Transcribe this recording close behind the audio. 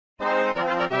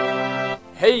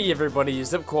Hey everybody,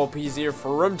 ZipCoolPeas here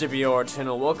from our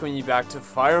channel, welcoming you back to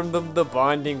Fire Emblem the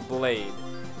Binding Blade.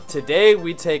 Today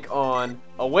we take on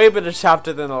a way better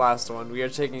chapter than the last one. We are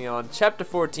taking on chapter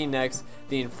 14 next,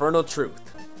 The Infernal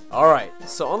Truth. Alright,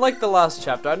 so unlike the last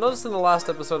chapter, I noticed in the last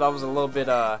episode I was a little bit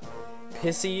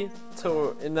pissy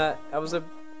in that I was in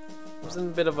a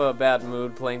bit of a bad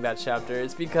mood playing that chapter.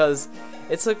 It's because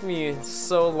it took me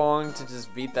so long to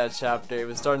just beat that chapter. It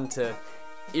was starting to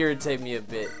irritate me a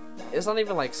bit. It's not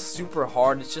even like super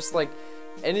hard, it's just like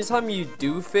anytime you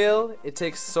do fail, it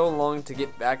takes so long to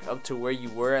get back up to where you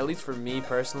were, at least for me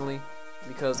personally,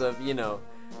 because of, you know,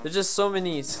 there's just so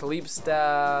many sleep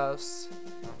staffs,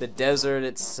 the desert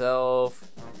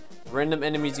itself, random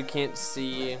enemies you can't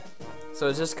see. So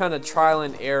it's just kind of trial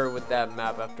and error with that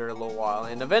map after a little while,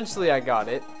 and eventually I got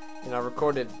it, and I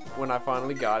recorded when I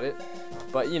finally got it,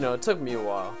 but you know, it took me a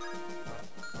while.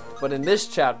 But in this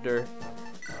chapter,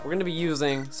 we're going to be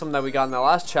using something that we got in the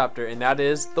last chapter, and that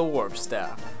is the Warp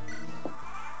Staff.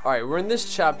 Alright, we're in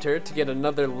this chapter to get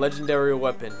another legendary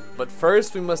weapon, but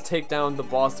first we must take down the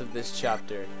boss of this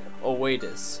chapter,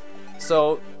 Oatus.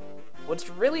 So, what's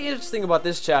really interesting about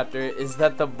this chapter is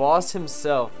that the boss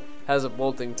himself has a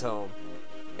bolting tome,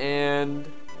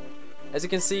 and as you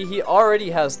can see, he already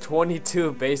has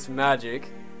 22 base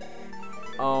magic,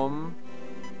 and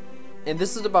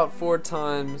this is about 4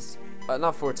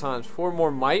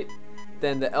 more might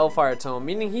than the Hellfire Tome,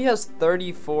 meaning he has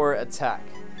 34 attack.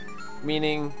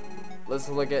 Meaning, let's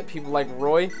look at people like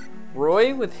Roy.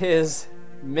 Roy, with his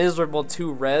miserable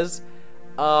 2 res,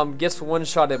 gets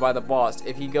one-shotted by the boss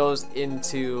if he goes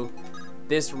into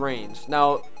this range.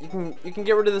 Now, you can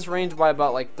get rid of this range by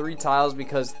about like 3 tiles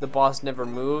because the boss never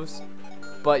moves,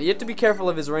 but you have to be careful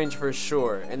of his range for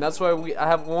sure, and that's why I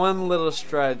have one little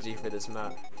strategy for this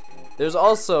map. There's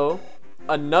also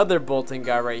another bolting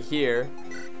guy right here,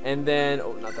 and then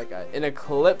not that guy, an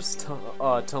Eclipse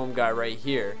tome guy right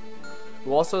here,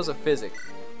 who also has a physic.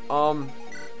 One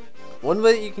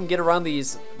way that you can get around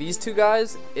these 2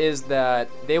 guys is that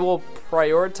they will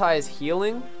prioritize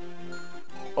healing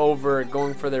over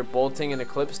going for their bolting and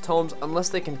Eclipse tomes unless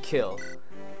they can kill.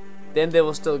 Then they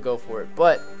will still go for it.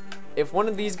 But if one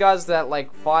of these guys is at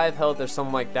like 5 health or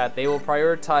something like that, they will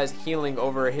prioritize healing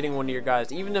over hitting one of your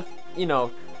guys, even if, you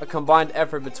know, a combined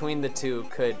effort between the 2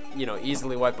 could, you know,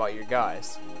 easily wipe out your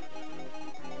guys.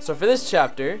 So for this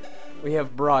chapter, we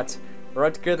have brought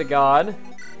Rutgers the God,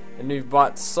 and we've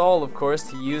brought Saul, of course,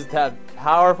 to use that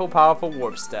powerful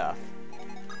Warp Staff.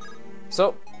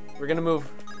 So, we're gonna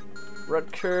move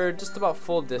Rutgers just about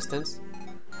full distance.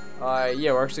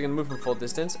 Yeah, we're actually gonna move from full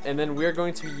distance, and then we're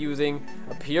going to be using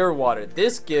a Pure Water.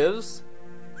 This gives,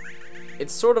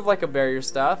 it's sort of like a barrier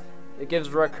staff. It gives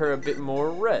Rutgers a bit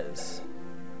more res,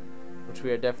 which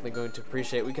we are definitely going to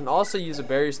appreciate. We can also use a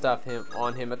barrier staff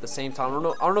on him at the same time. I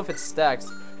don't know if it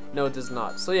stacks. No, it does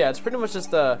not. So yeah, it's pretty much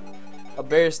just a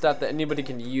barrier staff that anybody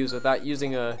can use without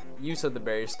using a use of the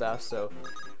barrier staff. So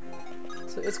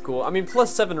it's cool. I mean,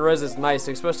 plus 7 res is nice,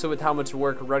 especially with how much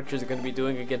work Rutgers is going to be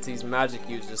doing against these magic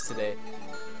users today.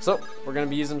 So we're going to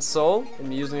be using Soul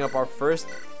and using up our first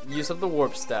use of the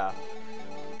Warp Staff,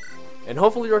 and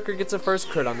hopefully Rutgers gets a first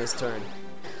crit on this turn.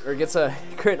 Or gets a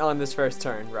crit on this first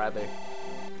turn, rather.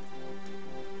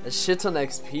 A shit ton of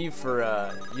XP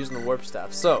for using the Warp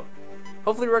Staff. So,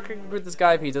 hopefully Rutgers can crit this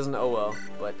guy. If he doesn't, oh well.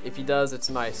 But if he does, it's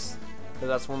nice, because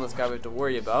that's one less guy we have to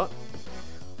worry about.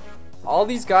 All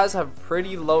these guys have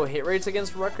pretty low hit rates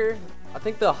against Rutgers. I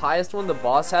think the highest one the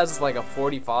boss has is like a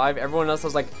 45. Everyone else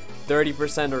has like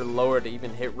 30% or lower to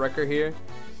even hit Rutgers here.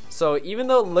 So even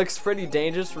though it looks pretty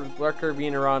dangerous with Rutgers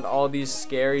being around all these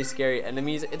scary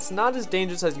enemies, it's not as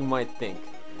dangerous as you might think.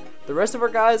 The rest of our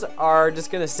guys are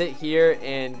just going to sit here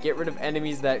and get rid of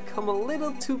enemies that come a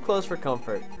little too close for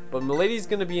comfort. But Milady's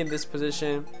going to be in this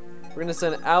position. We're going to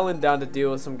send Alan down to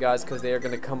deal with some guys because they are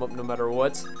going to come up no matter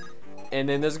what. And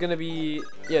then there's going to be,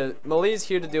 yeah, Milady's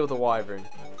here to deal with the Wyvern.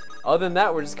 Other than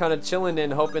that, we're just kind of chilling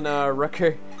and hoping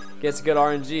Rutgers gets good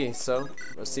RNG. So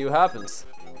let's see what happens.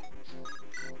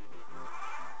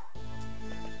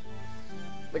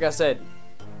 Like I said,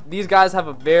 these guys have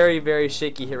a very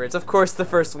shaky hit rates. Of course, the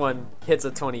first one hits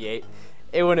a 28.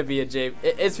 It wouldn't be a J.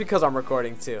 It's because I'm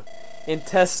recording too. In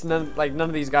tests, none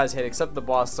of these guys hit except the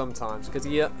boss sometimes, because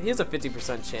he has a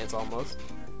 50% chance almost.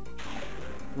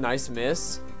 Nice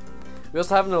miss. We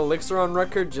also have an elixir on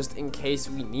Rutgers just in case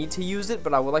we need to use it,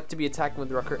 but I would like to be attacking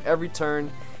with Rutgers every turn,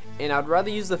 and I'd rather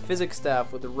use the physics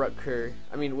staff with the Rutgers.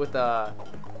 I mean, with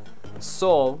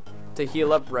Soul to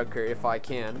heal up Rutgers if I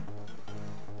can.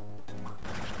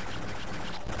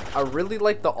 I really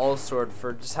like the All Sword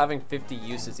for just having 50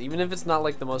 uses, even if it's not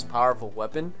like the most powerful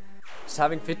weapon. just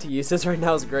having 50 uses right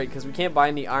now is great because we can't buy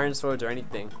any iron swords or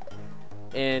anything.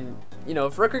 And, you know,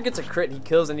 if Rutgers gets a crit, he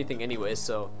kills anything anyway,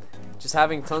 so just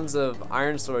having tons of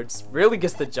iron swords really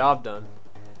gets the job done.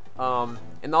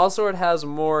 And the all sword has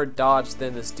more dodge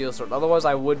than the steel sword, otherwise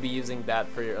I would be using that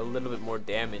for a little bit more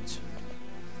damage.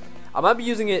 I might be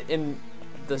using it in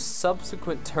the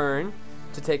subsequent turn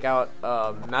to take out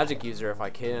a magic user if I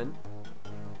can,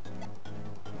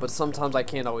 but sometimes I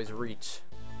can't always reach.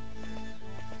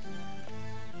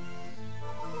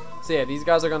 So yeah, these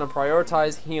guys are going to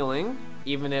prioritize healing,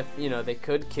 even if, you know, they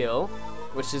could kill,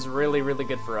 which is really, really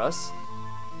good for us.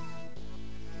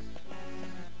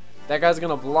 That guy's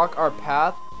going to block our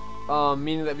path,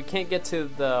 meaning that we can't get to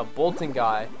the bolting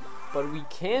guy, but we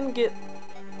can get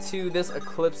to this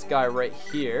eclipse guy right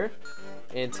here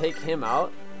and take him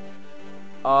out.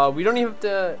 We don't even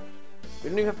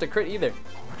have to crit either.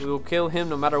 We will kill him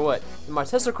no matter what. In my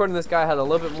test recording, this guy had a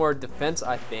little bit more defense,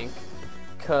 I think,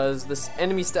 because this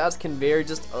enemy stats can vary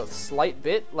just a slight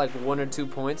bit, like 1 or 2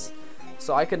 points.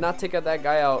 So I could not take out that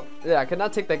guy out. Yeah, I could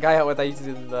not take that guy out without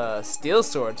using the steel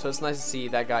sword. So it's nice to see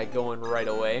that guy going right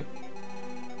away.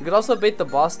 We could also bait the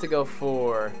boss to go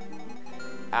for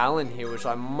Alan here, which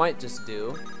I might just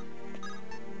do.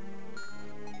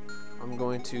 I'm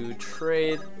going to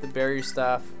trade the barrier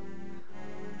staff.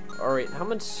 Alright, how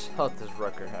much health does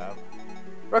Rutgers have?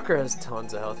 Rutgers has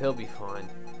tons of health. He'll be fine.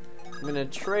 I'm going to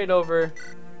trade over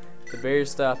the barrier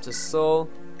staff to Soul.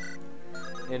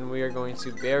 And we are going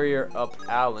to barrier up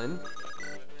Alan,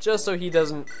 just so he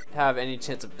doesn't have any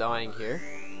chance of dying here.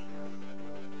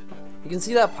 You can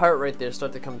see that pirate right there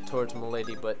start to come towards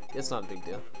Milady, but it's not a big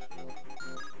deal.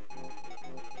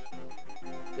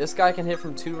 This guy can hit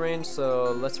from 2 range,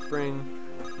 so let's bring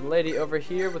Milady over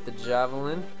here with the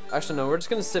javelin. Actually, no, we're just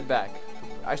gonna sit back.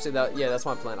 Actually, that's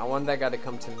my plan. I wanted that guy to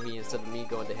come to me instead of me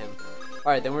going to him.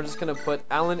 Alright, then we're just gonna put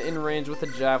Alan in range with a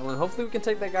javelin. Hopefully we can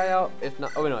take that guy out. If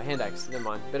not, oh no, hand axe. Never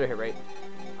mind. Better hit rate.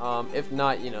 If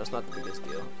not, you know, it's not the biggest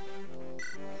deal.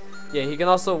 Yeah, he can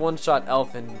also one-shot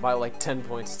Elfin by like 10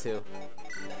 points too.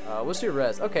 What's your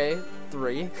res? Okay,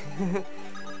 3.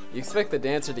 You expect the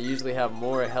dancer to usually have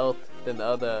more health than the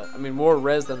other, more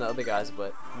res than the other guys,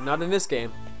 but not in this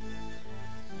game.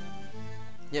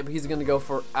 Yep, he's gonna go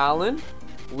for Alan.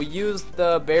 We used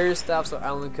the barrier staff so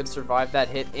Alan could survive that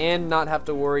hit and not have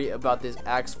to worry about this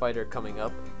axe fighter coming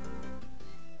up.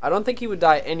 I don't think he would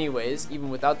die anyways, even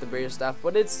without the barrier staff,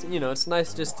 but it's, you know, it's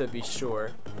nice just to be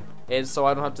sure. And so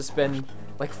I don't have to spend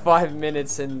like 5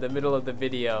 minutes in the middle of the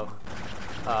video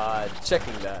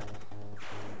checking that.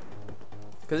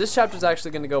 Because this chapter is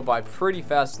actually going to go by pretty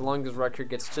fast as long as Rutgers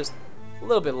gets just a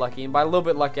little bit lucky. And by a little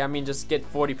bit lucky, I mean just get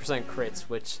 40% crits,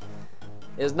 which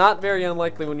is not very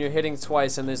unlikely when you're hitting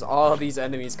twice and there's all these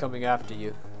enemies coming after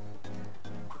you.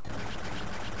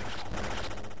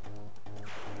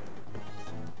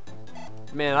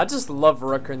 Man, I just love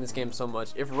Rutgers in this game so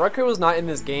much. If Rutgers was not in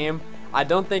this game, I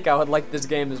don't think I would like this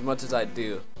game as much as I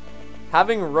do.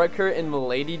 Having Rutgers and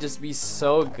Milady just be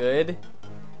so good,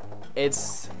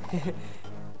 it's...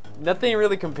 nothing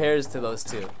really compares to those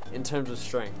two in terms of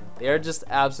strength. They are just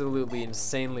absolutely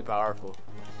insanely powerful.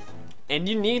 And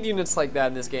you need units like that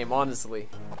in this game, honestly.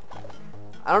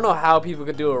 I don't know how people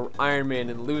could do an Iron Man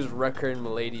and lose Rutgers and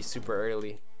Milady super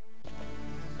early.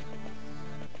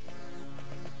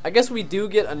 I guess we do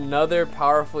get another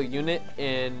powerful unit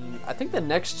in, I think the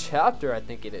next chapter, I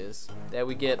think it is, that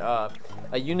we get a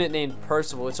unit named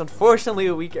Percival, which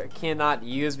unfortunately we cannot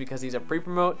use because he's a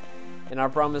pre-promote, and I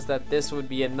promised that this would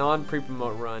be a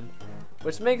non-pre-promote run,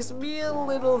 which makes me a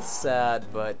little sad,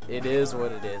 but it is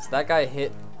what it is. That guy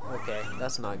hit, okay,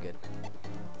 that's not good.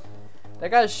 That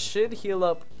guy should heal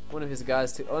up one of his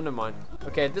guys too. Oh, never mind.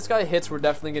 Okay, if this guy hits, we're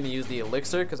definitely going to use the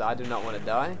elixir because I do not want to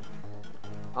die.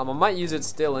 I might use it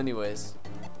still anyways,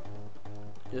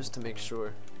 just to make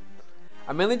sure.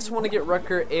 I mainly just want to get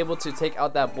Rutgers able to take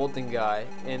out that bolting guy,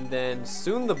 and then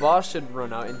soon the boss should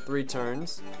run out in 3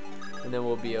 turns, and then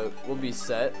we'll be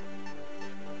set.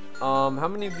 How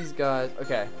many of these guys?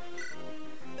 Okay.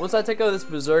 Once I take out this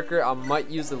berserker, I might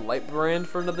use the light brand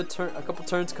for another turn, a couple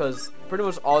turns, because pretty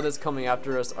much all that's coming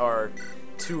after us are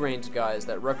 2-range guys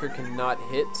that Rutgers cannot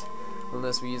hit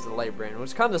unless we use the light brand,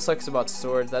 which kind of sucks about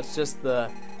swords. That's just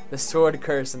the sword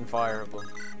curse in Fire Emblem.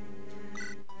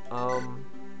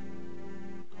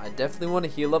 I definitely want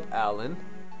to heal up Alan.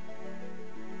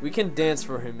 We can dance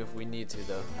for him if we need to,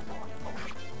 though.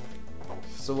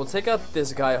 So we'll take out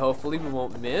this guy. Hopefully we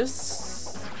won't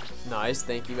miss. Nice,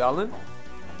 thank you, Alan.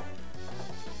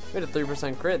 We had a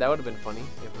 3% crit. That would have been funny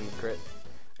if we crit.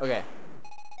 Okay.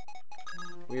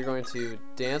 We are going to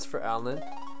dance for Alan.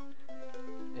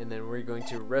 And then we're going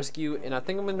to rescue, and I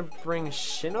think I'm gonna bring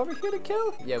Shin over here to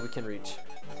kill. Yeah, we can reach.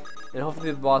 And hopefully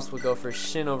the boss will go for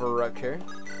Shin over Rutgers.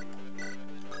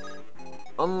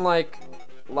 Unlike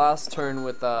last turn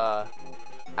with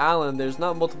Alan, there's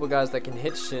not multiple guys that can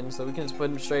hit Shin, so we can just put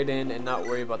him straight in and not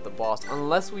worry about the boss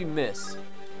unless we miss.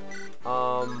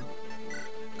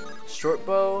 Short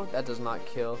bow, that does not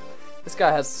kill. This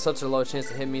guy has such a low chance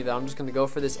to hit me that I'm just gonna go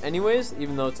for this anyways,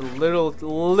 even though it's a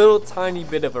little tiny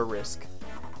bit of a risk.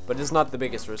 But it's not the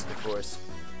biggest risk, of course.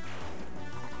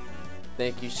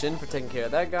 Thank you, Shin, for taking care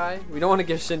of that guy. We don't want to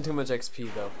give Shin too much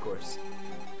XP though, of course.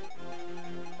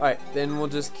 Alright, then we'll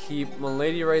just keep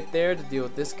Milady right there to deal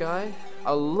with this guy.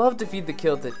 I'd love to feed the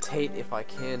kill to Tate if I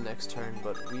can next turn,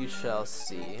 but we shall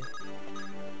see.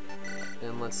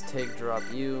 And let's take drop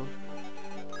you.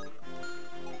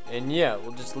 And yeah,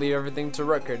 we'll just leave everything to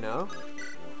Rutgers now.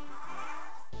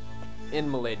 And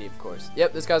Milady, of course.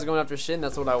 Yep, this guy's going after Shin,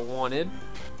 that's what I wanted.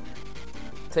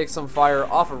 Take some fire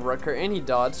off of Rutgers, and he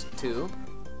dodged too.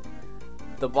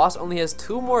 The boss only has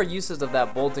 2 more uses of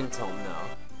that bolting tome now.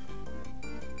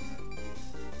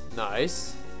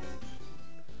 Nice.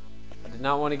 I did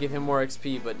not want to give him more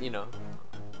XP, but you know.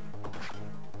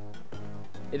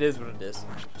 It is what it is.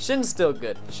 Shin's still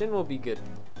good. Shin will be good,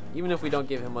 even if we don't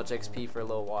give him much XP for a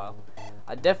little while.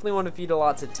 I definitely want to feed a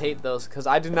lot to Tate though, because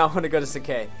I do not want to go to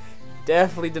Sakai.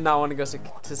 Definitely did not want to go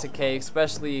to Sakai,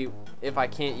 especially if I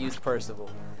can't use Percival.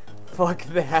 Fuck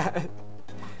that.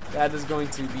 That is going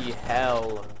to be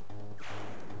hell.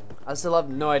 I still have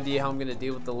no idea how I'm going to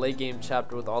deal with the late game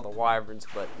chapter with all the wyverns,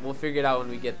 but we'll figure it out when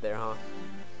we get there, huh?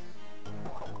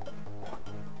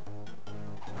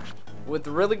 With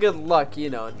really good luck,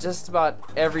 you know, just about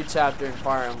every chapter in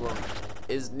Fire Emblem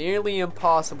is nearly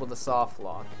impossible to soft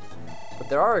lock. But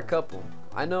there are a couple.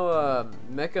 I know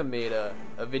Mecha made a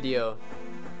video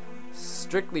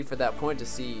strictly for that point to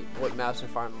see what maps in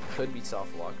Fire Emblem could be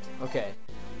soft locked. Okay,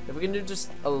 if we can do just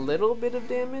a little bit of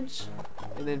damage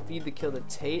and then feed the kill to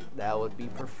Tate, that would be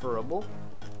preferable.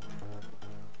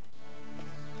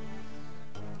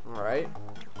 Alright.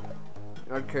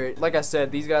 Like I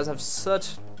said, these guys have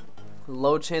such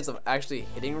low chance of actually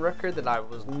hitting Rutgers that I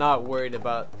was not worried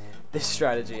about this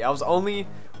strategy. I was only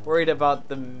worried about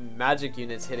the magic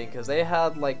units hitting because they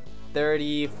had like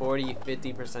 30, 40,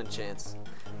 50% chance.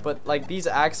 But like these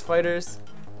axe fighters,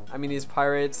 I mean these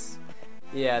pirates,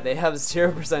 yeah, they have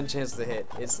 0% chance to hit.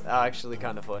 It's actually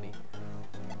kind of funny.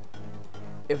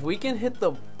 If we can hit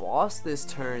the boss this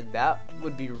turn, that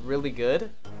would be really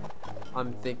good.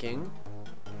 I'm thinking.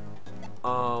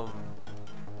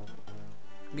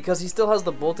 Because he still has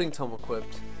the bolting tome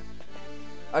equipped.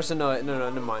 Actually, no,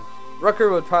 never mind.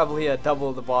 Rutgers would probably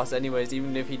double the boss anyways,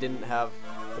 even if he didn't have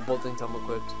the bolting tome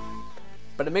equipped.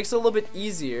 But it makes it a little bit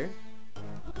easier.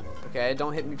 Okay,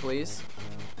 don't hit me, please.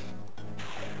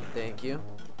 Thank you.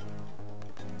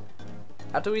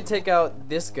 After we take out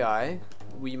this guy,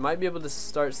 we might be able to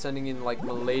start sending in like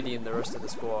Milady and the rest of the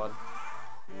squad.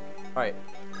 Alright.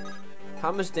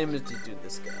 How much damage did you do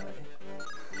this guy?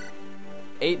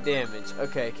 8 damage.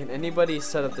 Okay, can anybody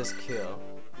set up this kill?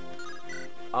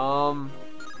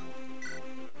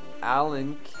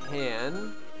 Alan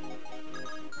can.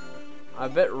 I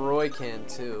bet Roy can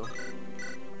too.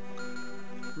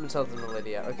 I'm gonna tell the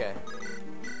Milady out. Okay.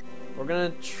 We're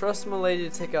gonna trust Milady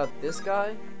to take out this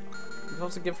guy. We're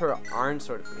supposed to give her an iron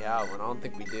sword if we have one. I don't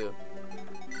think we do.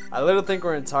 I literally think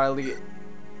we're entirely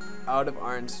out of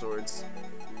iron swords.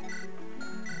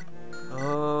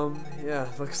 Yeah,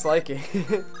 looks like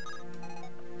it.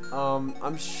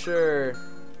 I'm sure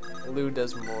Lou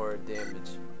does more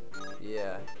damage.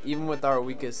 Yeah, even with our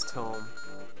weakest tome.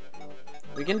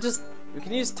 We can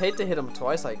use Tate to hit him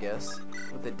twice, I guess,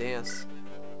 with the dance.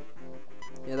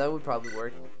 Yeah, that would probably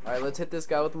work. Alright, let's hit this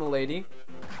guy with Milady.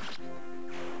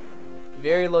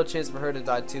 Very low chance for her to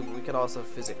die too, but we could also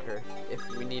physic her if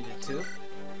we needed to.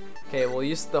 Okay, we'll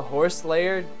use the horse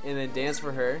layer and then dance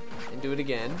for her and do it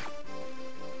again.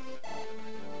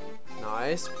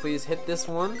 Nice. Please hit this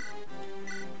one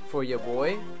for your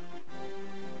boy.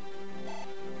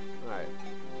 Alright.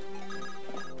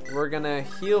 We're gonna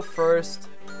heal first.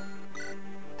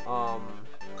 Oh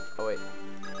wait.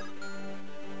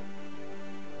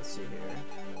 Let's see here.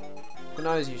 We can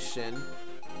always use Shin.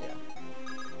 Yeah.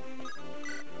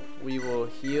 We will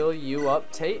heal you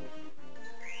up, Tate.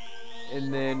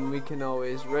 And then we can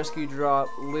always rescue drop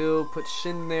Lil, put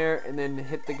Shin there, and then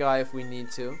hit the guy if we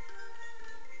need to.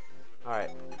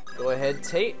 Alright, go ahead,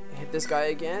 Tate. Hit this guy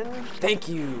again. Thank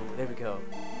you. There we go.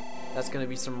 That's going to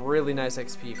be some really nice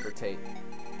XP for Tate.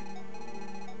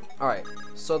 Alright,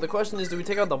 so the question is, do we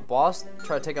take out the boss?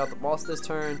 Try to take out the boss this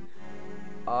turn?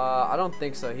 I don't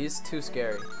think so. He's too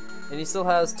scary. And he still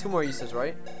has 2 more uses,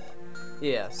 right?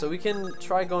 Yeah, so we can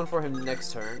try going for him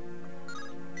next turn.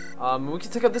 We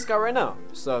can take out this guy right now.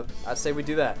 So I say we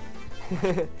do that.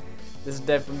 This is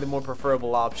definitely the more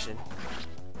preferable option.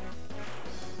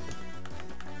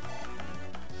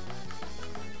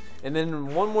 And then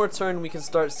in one more turn we can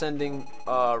start sending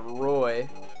Roy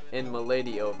and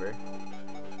Milady over.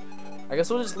 I guess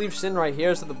we'll just leave Shin right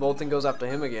here so the bolting goes after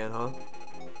him again, huh?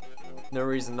 No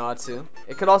reason not to.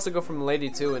 It could also go for Milady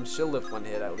too, and she'll lift 1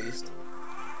 hit at least.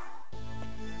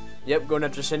 Yep, going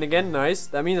after Shin again. Nice.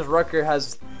 That means Rutgers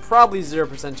has probably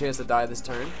 0% chance to die this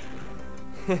turn.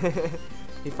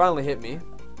 He finally hit me.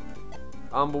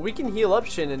 But we can heal up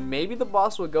Shin, and maybe the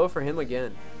boss will go for him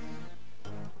again.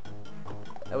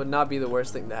 That would not be the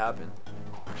worst thing to happen.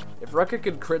 If Rutgers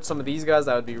could crit some of these guys,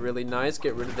 that would be really nice.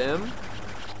 Get rid of them.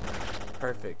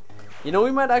 Perfect. You know,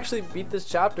 we might actually beat this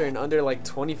chapter in under like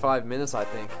 25 minutes, I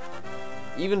think.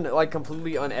 Even like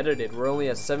completely unedited. We're only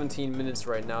at 17 minutes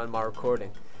right now in my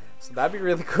recording. So that'd be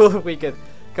really cool if we could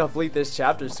complete this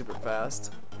chapter super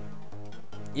fast.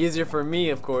 Easier for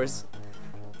me, of course.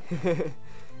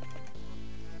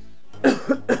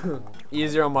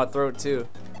 Easier on my throat too,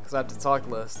 because I have to talk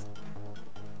less.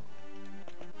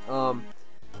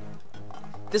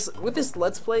 With this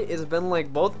Let's Play, it's been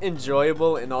like both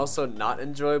enjoyable and also not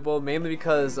enjoyable, mainly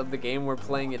because of the game we're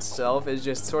playing itself is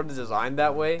just sort of designed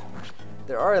that way.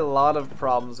 There are a lot of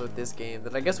problems with this game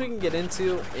that I guess we can get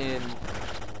into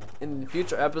in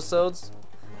future episodes.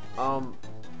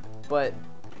 But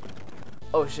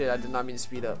oh shit, I did not mean to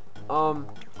speed up.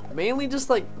 Mainly just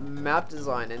like map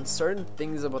design, and certain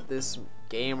things about this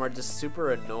game are just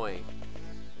super annoying.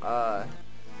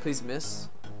 Please miss.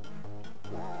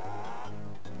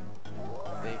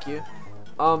 Thank you.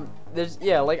 I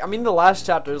mean the last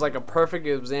chapter is like a perfect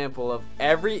example of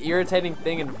every irritating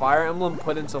thing in Fire Emblem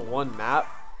put into one map.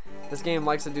 This game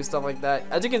likes to do stuff like that.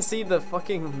 As you can see, the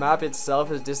fucking map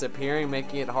itself is disappearing,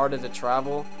 making it harder to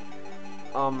travel.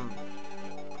 But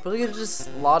there's just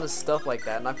a lot of stuff like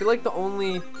that, and I feel like the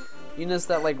only units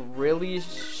that like really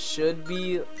should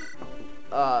be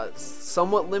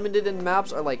somewhat limited in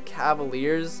maps are like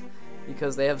Cavaliers,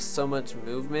 because they have so much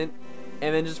movement.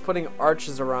 And then just putting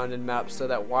archers around in maps so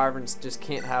that wyverns just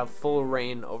can't have full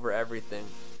reign over everything.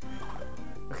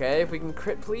 Okay, if we can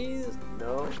crit, please.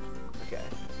 No. Okay.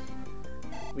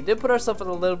 We did put ourselves at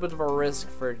a little bit of a risk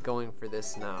for going for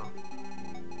this now.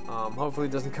 Hopefully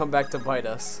it doesn't come back to bite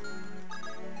us.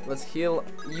 Let's heal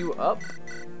you up.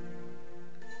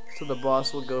 So the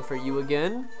boss will go for you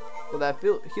again. Will that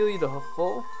heal you to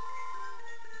full?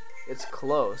 It's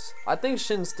close. I think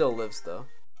Shin still lives though.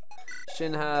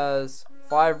 Shin has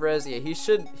 5 res. Yeah, he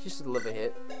should live a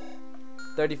hit.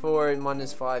 34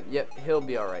 minus 5. Yep, he'll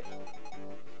be alright.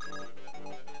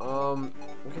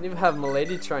 We can even have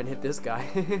Milady try and hit this guy.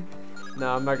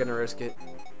 No, I'm not gonna risk it.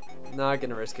 Not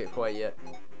gonna risk it quite yet.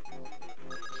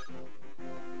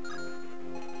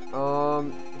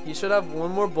 He should have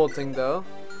 1 more bolting though.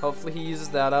 Hopefully he uses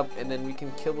that up, and then we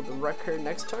can kill the Wrecker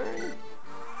next turn.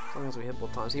 As long as we hit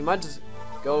both times. He might just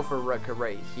go for Wrecker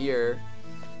right here.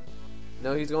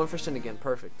 No, he's going for Shin again.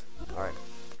 Perfect. Alright.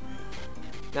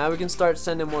 Now we can start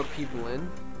sending more people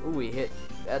in. Ooh, we hit.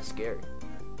 That's scary.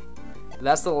 But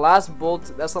that's the last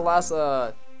bolt. That's the last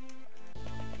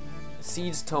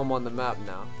Siege Tome on the map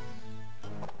now.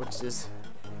 Which is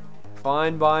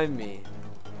fine by me.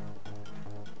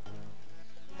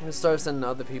 I'm gonna start sending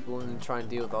other people in and try and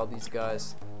deal with all these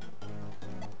guys.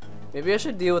 Maybe I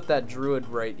should deal with that druid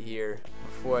right here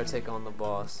before I take on the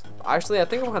boss. Actually, I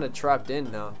think I'm kind of trapped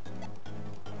in now.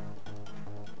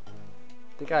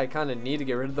 I think I kind of need to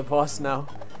get rid of the boss now.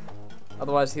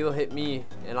 Otherwise, he'll hit me,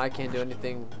 and I can't do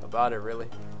anything about it, really.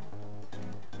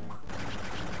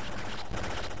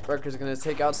 Rutgers is going to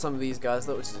take out some of these guys,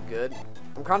 though, which is good.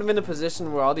 I'm kind of in a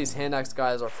position where all these hand axe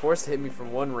guys are forced to hit me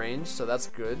from one range, so that's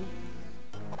good.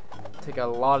 Take out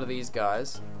a lot of these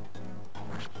guys.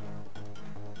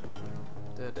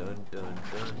 Dun, dun, dun,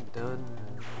 dun, dun.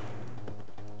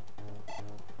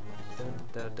 Dun,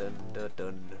 dun, dun, dun,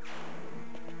 dun.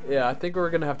 Yeah, I think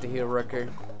we're gonna have to heal Rutgers.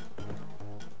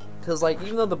 Cause like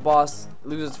even though the boss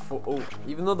loses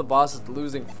even though the boss is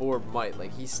losing 4 might,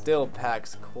 like he still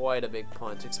packs quite a big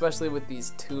punch, especially with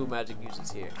these 2 magic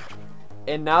uses here.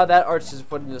 And now that arch is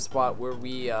put in a spot where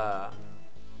we have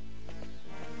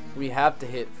to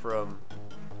hit from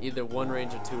either 1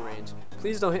 range or 2 range.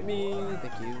 Please don't hit me.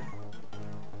 Thank you.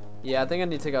 Yeah, I think I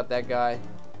need to take out that guy.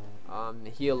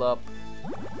 Heal up.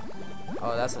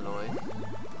 Oh, that's annoying.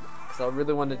 Cause I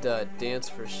really wanted to dance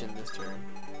for Shin this turn.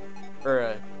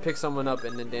 Or pick someone up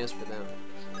and then dance for them.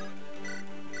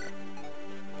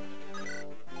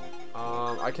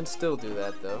 I can still do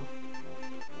that though.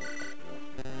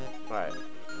 Alright.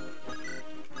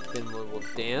 Then we will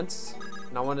dance.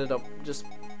 And I wanted to just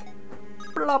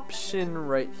plop Shin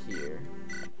right here.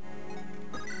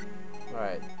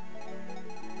 Alright.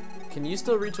 Can you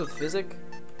still reach with physic?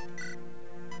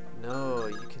 No,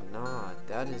 you cannot.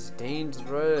 That is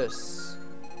dangerous.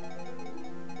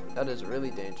 That is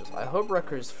really dangerous. I hope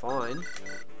Rutgers is fine.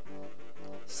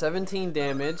 17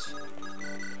 damage.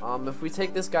 If we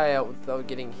take this guy out without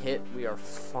getting hit, we are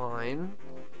fine.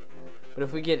 But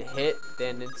if we get hit,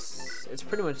 then it's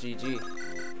pretty much GG.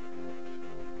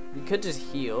 We could just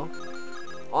heal.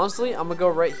 Honestly, I'm gonna go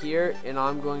right here and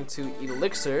I'm going to eat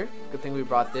elixir. Good thing we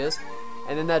brought this.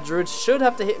 And then that druid should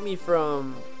have to hit me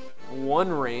from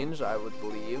one range, I would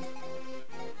believe.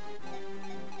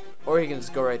 Or he can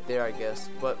just go right there, I guess.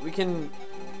 But we can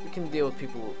deal with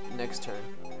people next turn.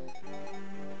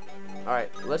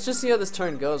 Alright, let's just see how this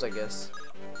turn goes, I guess.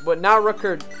 But now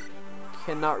Rutgers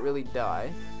cannot really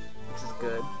die, which is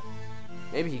good.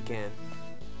 Maybe he can.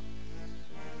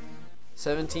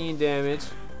 17 damage.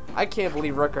 I can't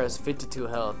believe Rutgers has 52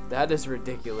 health. That is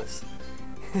ridiculous.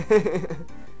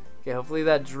 Okay, hopefully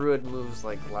that druid moves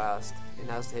like last and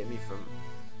has to hit me from...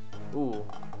 Ooh,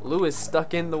 Lou is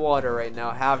stuck in the water right now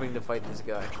having to fight this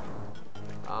guy.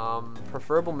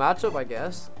 Preferable matchup, I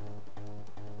guess.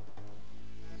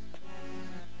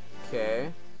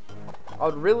 Okay. I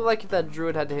would really like if that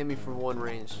druid had to hit me from one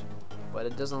range. But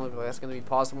it doesn't look like that's going to be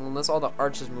possible unless all the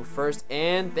archers move first.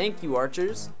 And thank you,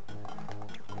 archers.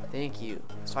 Thank you.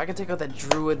 So I can take out that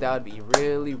druid. That would be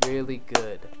really, really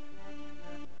good.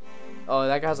 Oh,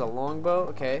 that guy has a longbow?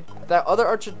 Okay. If that other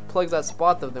archer plugs that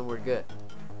spot, though, then we're good.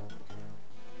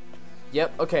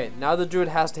 Yep, okay. Now the druid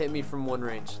has to hit me from one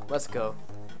range. Let's go.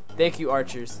 Thank you,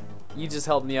 archers. You just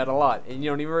helped me out a lot, and you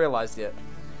don't even realize yet.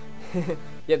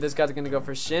 Yep, this guy's gonna go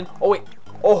for Shin. Oh, wait.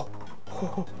 Oh.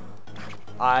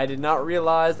 I did not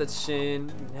realize that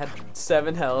Shin had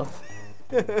 7 health.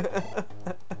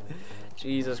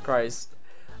 Jesus Christ.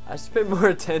 I should pay more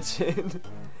attention.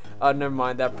 Oh, never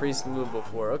mind. That priest moved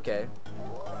before. Okay.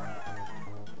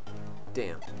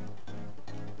 Damn.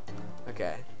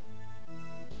 Okay.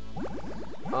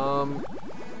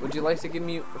 Would you like to give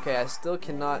me... Okay, I still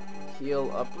cannot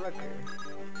heal up Rutgers.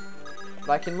 But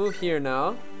I can move here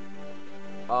now.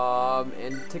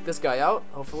 And take this guy out,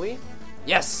 hopefully.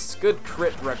 Yes! Good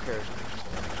crit, Rutgers.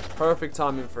 Perfect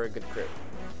timing for a good crit.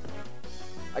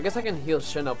 I guess I can heal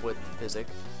Shin up with physic.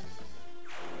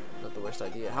 Not the worst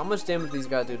idea. How much damage these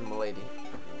guys do to Milady?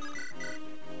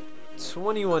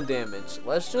 21 damage.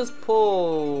 Let's just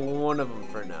pull one of them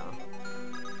for now.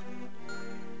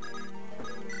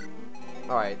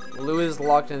 Alright, Lou is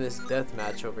locked in this death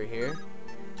match over here.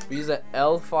 We use that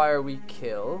L fire, we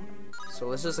kill. So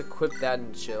let's just equip that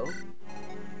and chill.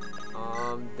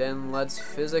 Then let's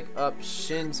physic up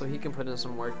Shin so he can put in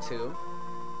some work too.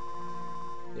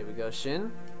 There we go,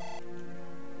 Shin.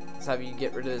 Let's have you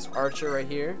get rid of this archer right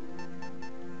here.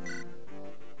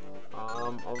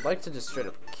 I would like to just straight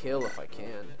up kill if I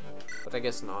can, but I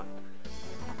guess not.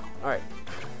 Alright.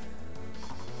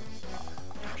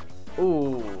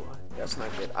 Ooh, that's not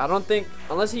good. I don't think,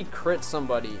 unless he crits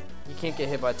somebody, he can't get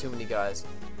hit by too many guys.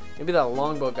 Maybe that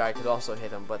longbow guy could also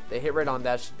hit him, but the hit rate on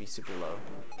that should be super low.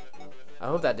 I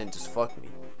hope that didn't just fuck me.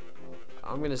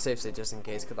 I'm gonna save state just in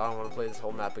case, because I don't want to play this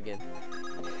whole map again.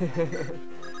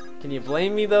 Can you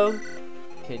blame me though?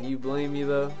 Can you blame me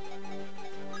though?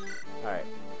 Alright.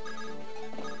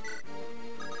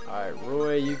 Alright,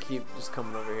 Roy, you keep just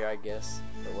coming over here, I guess.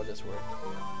 But we'll just wait.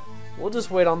 We'll just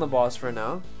wait on the boss for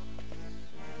now.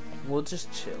 We'll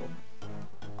just chill.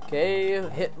 Okay,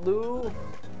 hit Lou.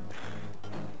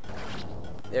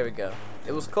 There we go.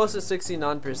 It was close to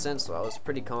 69%, so I was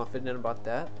pretty confident about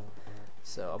that.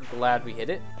 So I'm glad we hit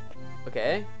it.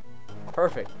 Okay.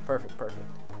 Perfect, perfect, perfect.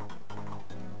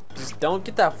 Just don't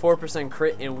get that 4%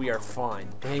 crit and we are fine.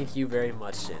 Thank you very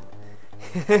much, Shin.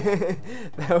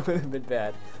 That would have been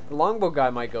bad. The longbow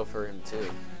guy might go for him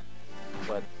too.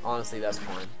 But honestly, that's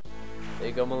fine. There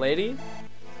you go, Milady.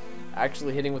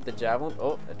 Actually hitting with the javelin.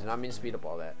 Oh, I did not mean to speed up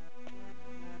all that.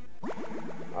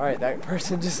 Alright, that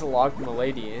person just locked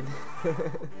Milady in.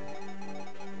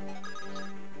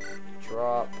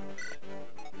 Drop.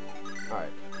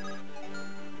 Alright.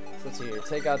 So let's see here.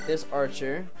 Take out this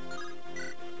archer.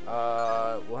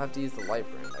 We'll have to use the light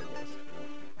brand, I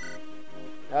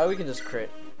guess. We can just crit.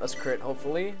 Let's crit,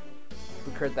 hopefully. If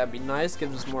we crit, that'd be nice.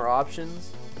 Gives us more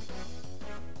options.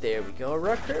 There we go,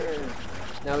 Rutgers.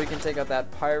 Now we can take out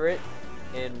that pirate,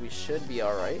 and we should be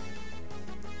alright.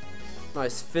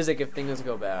 Nice physic if things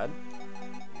go bad.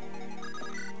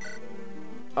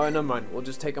 Oh, never mind. We'll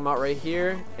just take him out right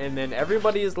here, and then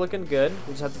everybody is looking good.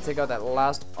 We just have to take out that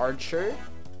last archer.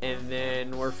 and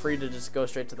then we're free to just go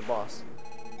straight to the boss.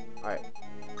 Alright.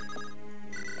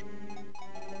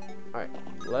 Alright,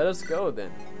 let us go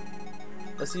then.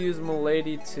 Let's use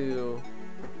Milady to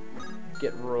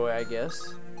get Roy, I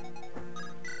guess.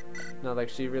 Not like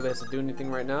she really has to do anything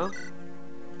right now.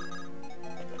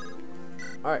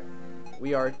 Alright,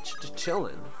 we are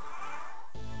chilling.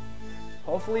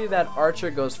 Hopefully that archer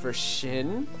goes for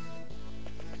Shin,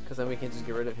 because then we can just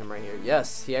get rid of him right here.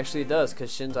 Yes, he actually does,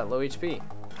 because Shin's at low HP.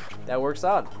 That works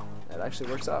out. That actually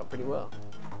works out pretty well.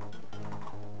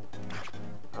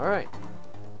 Alright.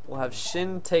 We'll have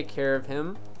Shin take care of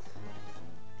him.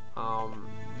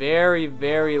 Very,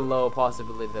 very low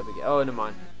possibility that we get. Oh, never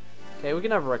mind. Okay, we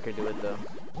can have Rutgers do it though.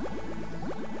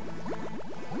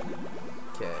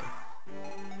 Okay.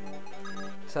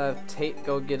 Let's have Tate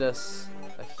go get us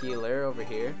a healer over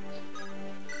here.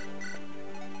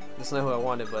 That's not who I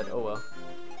wanted, but oh well.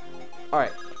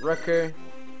 Alright, Rutgers.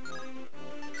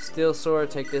 Steel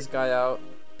Sword, take this guy out.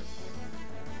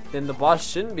 Then the boss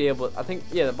shouldn't be able. I think,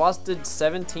 yeah, the boss did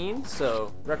 17,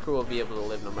 so Rutgers will be able to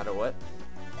live no matter what.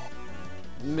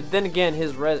 But then again,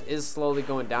 his res is slowly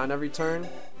going down every turn.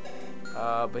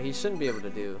 But he shouldn't be able to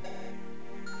do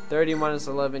 30 minus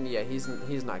 11. Yeah, he's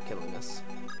not killing us.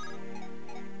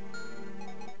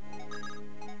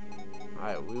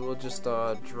 Alright, we will just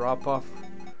drop off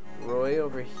Roy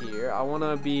over here. I want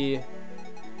to be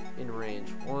in range.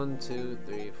 1, 2,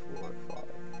 3, 4, 5.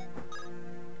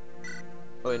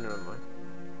 Oh wait, never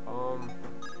mind.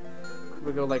 Could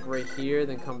we go like right here,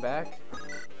 then come back?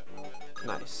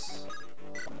 Nice.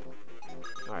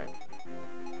 Alright.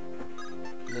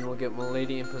 Then we'll get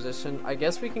Milady in position. I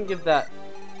guess we can give that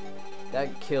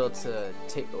kill to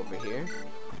Tate over here.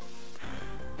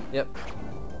 Yep.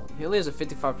 He only has a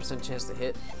 55% chance to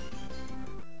hit.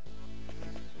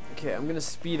 Okay, I'm gonna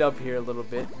speed up here a little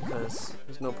bit because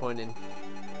there's no point in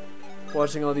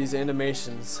watching all these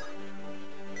animations.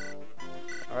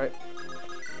 Alright.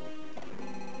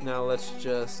 Now let's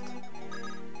just...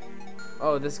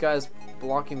 Oh, this guy's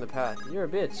blocking the path. You're a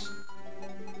bitch.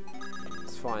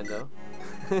 It's fine though.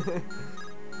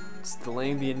 Just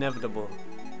delaying the inevitable.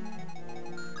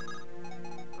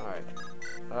 Alright.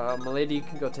 Milady, you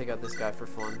can go take out this guy for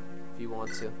fun if you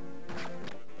want to.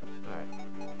 Alright.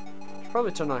 Should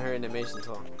probably turn on her animation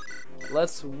too.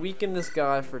 Let's weaken this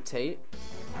guy for Tate.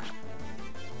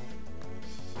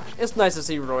 It's nice to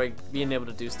see Roy being able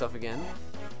to do stuff again.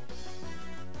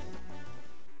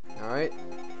 Alright.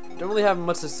 Don't really have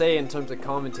much to say in terms of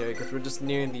commentary because we're just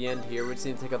nearing the end here. We just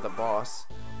need to take out the boss.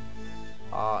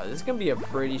 This is going to be a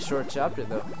pretty short chapter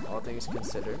though, all things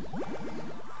considered.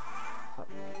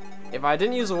 If I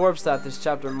didn't use a warp stat, this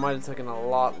chapter might have taken a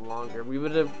lot longer. We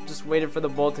would have just waited for the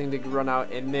bolting to run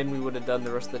out and then we would have done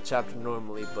the rest of the chapter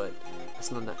normally, but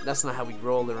that's not how we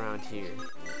roll around here.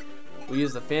 We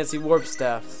use the fancy warp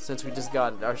staff since we just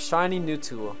got it, our shiny new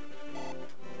tool.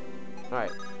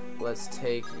 Alright, let's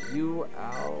take you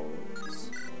out.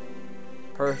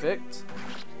 Perfect.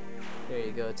 There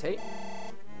you go, Tate.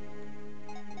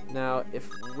 Now, if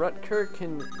Rutgers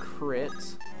can crit,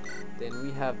 then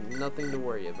we have nothing to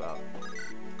worry about.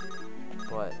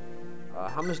 But,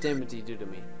 how much damage do you do to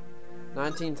me?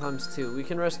 19 times 2. We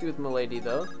can rescue with Milady,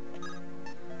 though.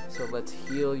 So let's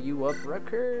heal you up,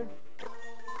 Rutgers.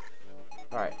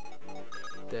 Alright.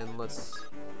 Then let's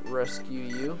rescue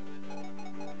you.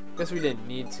 Guess we didn't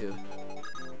need to.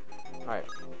 Alright.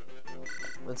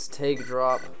 Let's take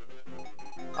drop.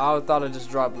 I thought I just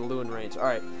dropped Lou in range.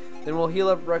 Alright. Then we'll heal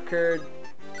up Rutgers,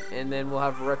 and then we'll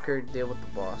have Rutgers deal with the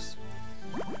boss.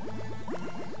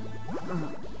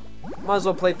 Might as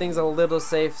well play things a little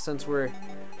safe since we're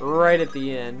right at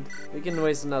the end. We can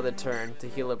waste another turn to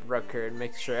heal up Rutgers and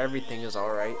make sure everything is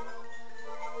alright.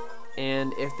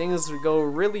 And if things go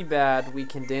really bad, we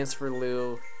can dance for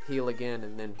Lou, heal again,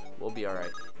 and then we'll be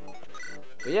alright.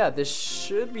 But yeah, this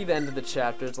should be the end of the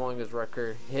chapter as long as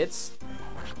Rutgers hits.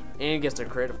 And gets a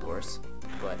crit, of course.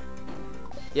 But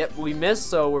yep, we missed,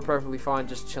 so we're perfectly fine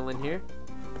just chilling here.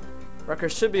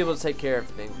 Rutgers should be able to take care of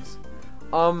things.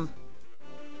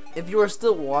 If you are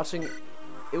still watching,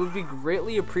 it would be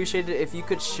greatly appreciated if you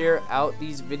could share out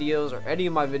these videos or any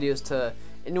of my videos to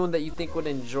anyone that you think would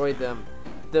enjoy them.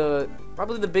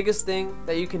 Probably the biggest thing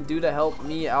that you can do to help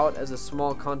me out as a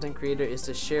small content creator is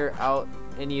to share out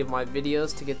any of my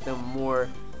videos to get them more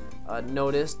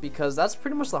noticed, because that's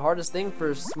pretty much the hardest thing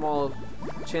for small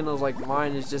channels like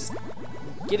mine, is just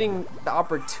getting the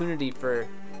opportunity for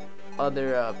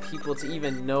other people to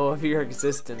even know of your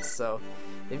existence. So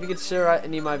if you could share out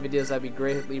any of my videos, that'd be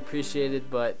greatly appreciated,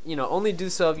 but you know, only do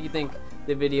so if you think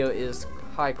the video is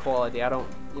high quality. I don't,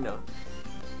 you know,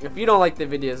 if you don't like the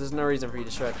videos, there's no reason for you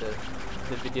to share out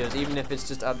the videos, even if it's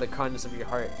just out of the kindness of your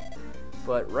heart.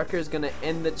 But Rutgers gonna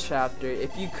end the chapter.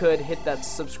 If you could hit that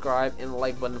subscribe and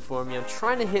like button for me. I'm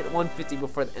trying to hit 150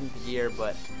 before the end of the year,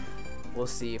 but we'll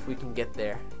see if we can get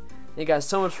there. Thank you guys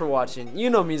so much for watching. You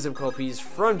know me, Zip Copies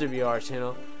from WR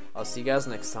channel. I'll see you guys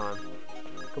next time.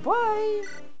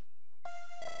 Goodbye.